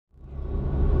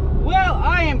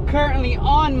currently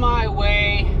on my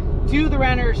way to the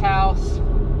renter's house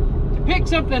to pick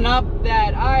something up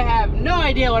that I have no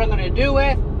idea what I'm going to do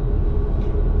with,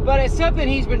 but it's something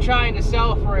he's been trying to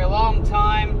sell for a long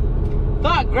time.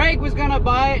 Thought Greg was going to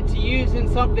buy it to use in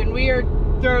something weird,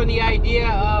 throwing the idea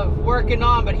of working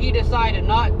on, but he decided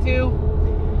not to,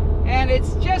 and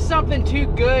it's just something too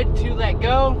good to let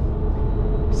go.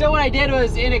 So what I did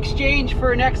was, in exchange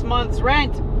for next month's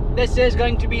rent, this is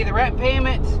going to be the rent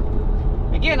payment.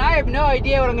 Again, I have no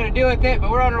idea what I'm going to do with it,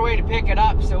 but we're on our way to pick it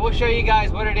up, so we'll show you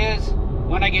guys what it is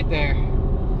when I get there.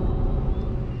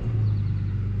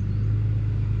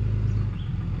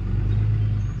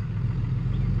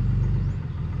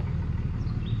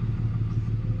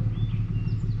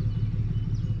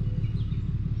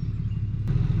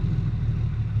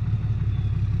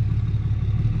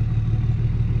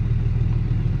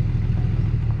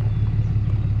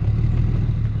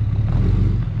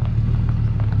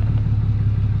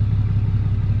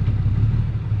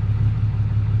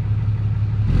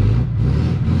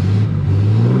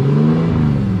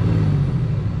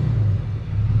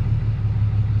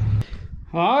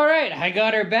 All right, I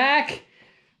got her back,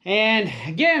 and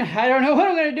again, I don't know what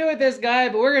I'm going to do with this guy,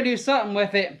 but we're going to do something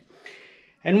with it.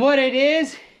 And what it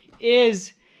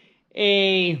is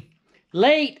a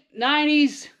late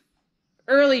 90s,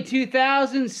 early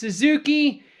 2000s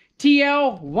Suzuki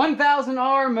TL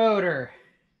 1000R motor.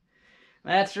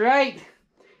 That's right,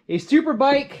 a super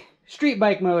bike, street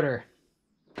bike motor.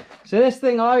 So this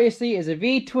thing obviously is a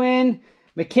V-twin.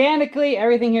 Mechanically,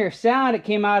 everything here is sound. It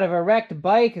came out of a wrecked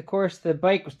bike. Of course, the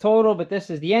bike was totaled, but this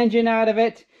is the engine out of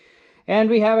it. And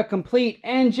we have a complete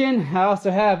engine. I also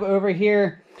have over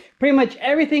here pretty much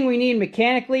everything we need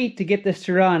mechanically to get this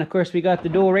to run. Of course, we got the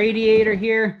dual radiator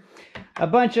here. A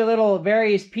bunch of little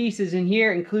various pieces in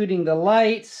here, including the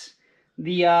lights.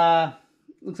 The,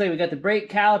 looks like we got the brake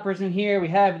calipers in here. We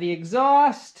have the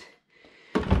exhaust.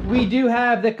 We do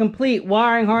have the complete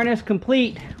wiring harness,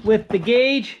 complete with the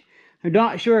gauge. I'm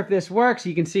not sure if this works.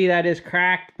 You can see that is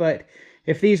cracked, but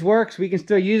if these works, we can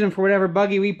still use them for whatever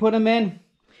buggy we put them in.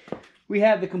 We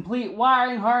have the complete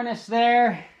wiring harness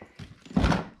there.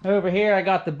 Over here, I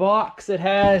got the box that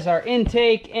has our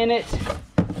intake in it.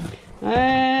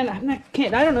 And I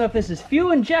don't know if this is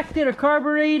fuel injected or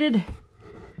carbureted.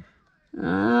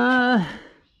 That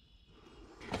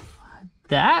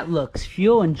looks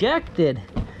fuel injected.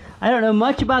 I don't know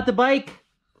much about the bike.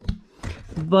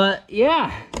 But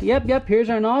yeah, yep, here's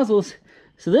our nozzles.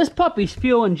 So this puppy's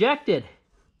fuel injected.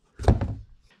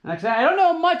 Like I don't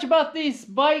know much about these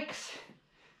bikes,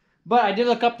 but I did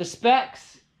look up the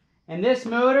specs. And this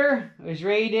motor was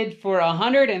rated for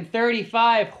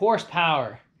 135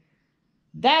 horsepower.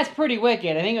 That's pretty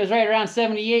wicked. I think it was right around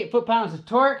 78 foot-pounds of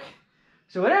torque.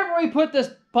 So whatever we put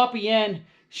this puppy in,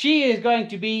 she is going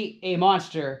to be a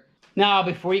monster. Now,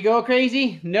 before you go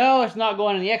crazy, no, it's not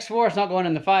going in the X4, it's not going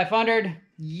in the 500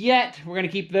 yet. We're going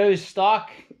to keep those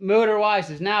stock motor-wise.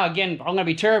 As now, again, I'm going to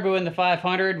be turbo in the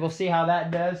 500. We'll see how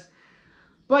that does.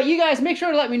 But you guys, make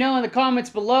sure to let me know in the comments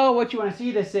below what you want to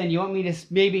see this in. You want me to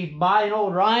maybe buy an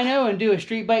old Rhino and do a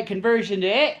street bike conversion to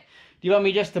it? Do you want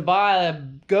me just to buy a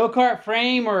go-kart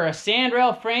frame or a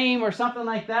sandrail frame or something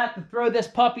like that to throw this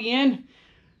puppy in?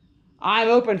 I'm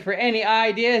open for any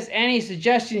ideas, any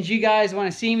suggestions you guys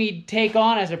want to see me take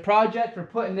on as a project for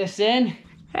putting this in.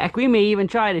 Heck, we may even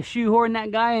try to shoehorn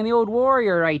that guy in the old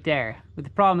Warrior right there with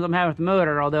the problems I'm having with the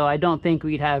motor, although I don't think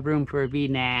we'd have room for a V.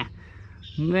 Nah.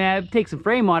 It'd take some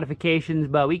frame modifications,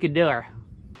 but we could do her.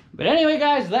 But anyway,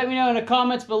 guys, let me know in the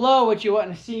comments below what you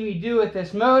want to see me do with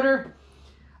this motor.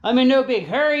 I'm in no big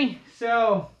hurry,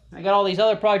 so I got all these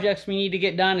other projects we need to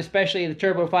get done, especially the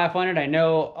Turbo 500. I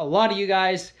know a lot of you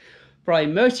guys, probably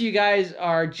most of you guys,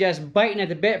 are just biting at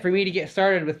the bit for me to get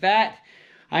started with that.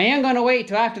 I am going to wait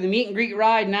till after the meet and greet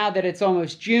ride now that it's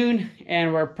almost June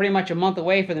and we're pretty much a month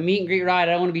away for the meet and greet ride.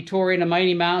 I don't want to be touring a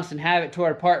Mighty Mouse and have it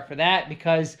tore apart for that,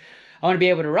 because I want to be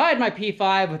able to ride my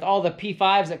P5 with all the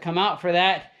P5s that come out for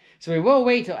that. So we will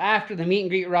wait till after the meet and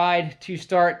greet ride to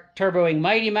start turboing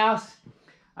Mighty Mouse.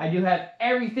 I do have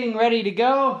everything ready to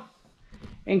go,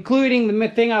 including the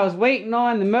thing I was waiting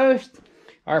on the most,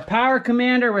 our power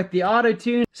commander with the auto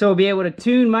tune. So we'll be able to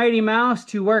tune Mighty Mouse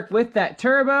to work with that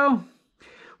turbo.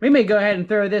 We may go ahead and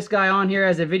throw this guy on here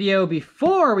as a video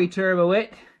before we turbo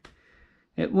it.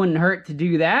 It wouldn't hurt to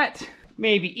do that.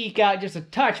 Maybe eke out just a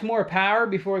touch more power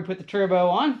before we put the turbo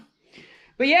on.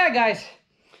 But yeah, guys,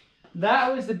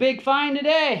 that was the big find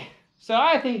today. So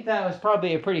I think that was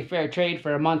probably a pretty fair trade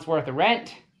for a month's worth of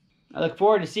rent. I look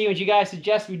forward to seeing what you guys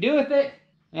suggest we do with it.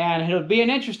 And it'll be an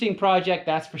interesting project,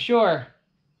 that's for sure.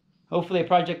 Hopefully a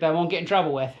project that I won't get in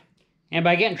trouble with. And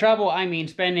by get in trouble, I mean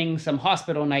spending some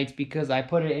hospital nights because I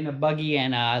put it in a buggy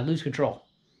and lose control.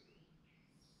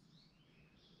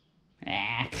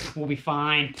 We'll be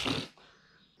fine.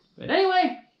 But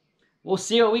anyway, we'll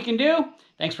see what we can do.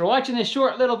 Thanks for watching this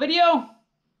short little video.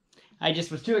 I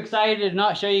just was too excited to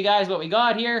not show you guys what we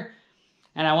got here.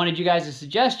 And I wanted you guys'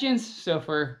 suggestions. So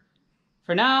for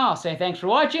now, I'll say thanks for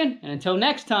watching. And until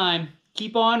next time,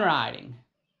 keep on riding.